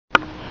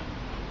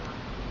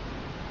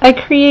I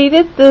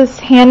created this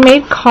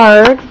handmade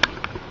card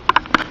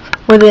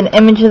with an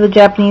image of the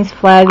Japanese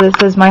flag that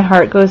says "My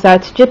heart goes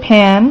out to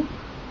Japan."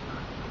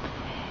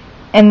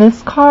 And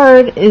this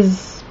card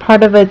is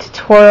part of a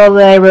tutorial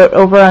that I wrote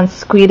over on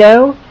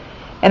Squeedo,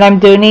 and I'm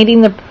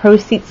donating the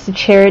proceeds to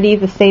charity,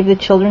 the Save the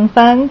Children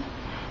Fund,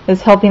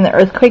 that's helping the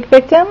earthquake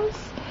victims.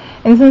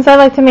 And since I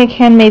like to make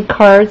handmade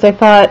cards, I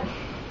thought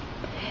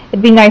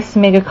it'd be nice to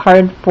make a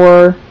card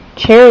for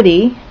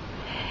charity.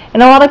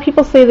 And a lot of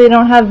people say they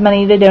don't have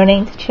money to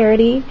donate to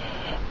charity,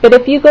 but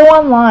if you go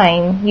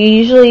online, you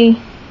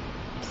usually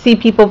see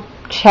people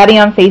chatting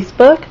on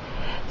Facebook.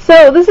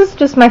 So this is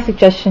just my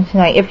suggestion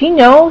tonight. If you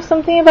know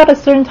something about a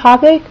certain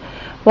topic,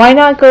 why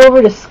not go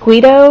over to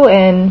Squeedo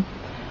and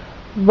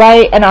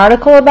write an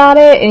article about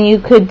it, and you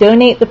could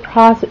donate the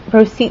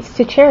proceeds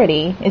to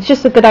charity. It's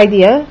just a good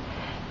idea.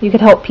 You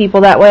could help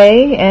people that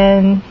way,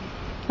 and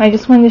I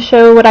just wanted to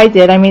show what I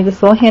did. I made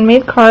this little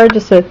handmade card,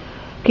 just a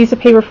piece of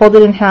paper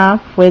folded in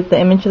half with the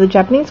image of the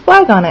Japanese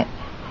flag on it.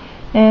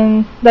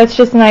 And that's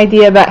just an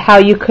idea about how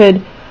you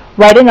could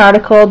write an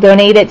article,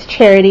 donate it to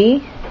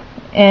charity,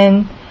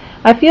 and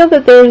I feel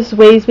that there's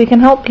ways we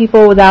can help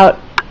people without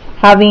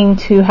having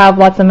to have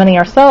lots of money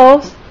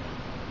ourselves.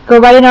 Go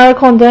write an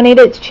article and donate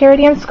it to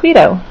charity on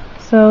Squeedo.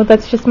 So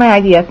that's just my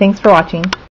idea. Thanks for watching.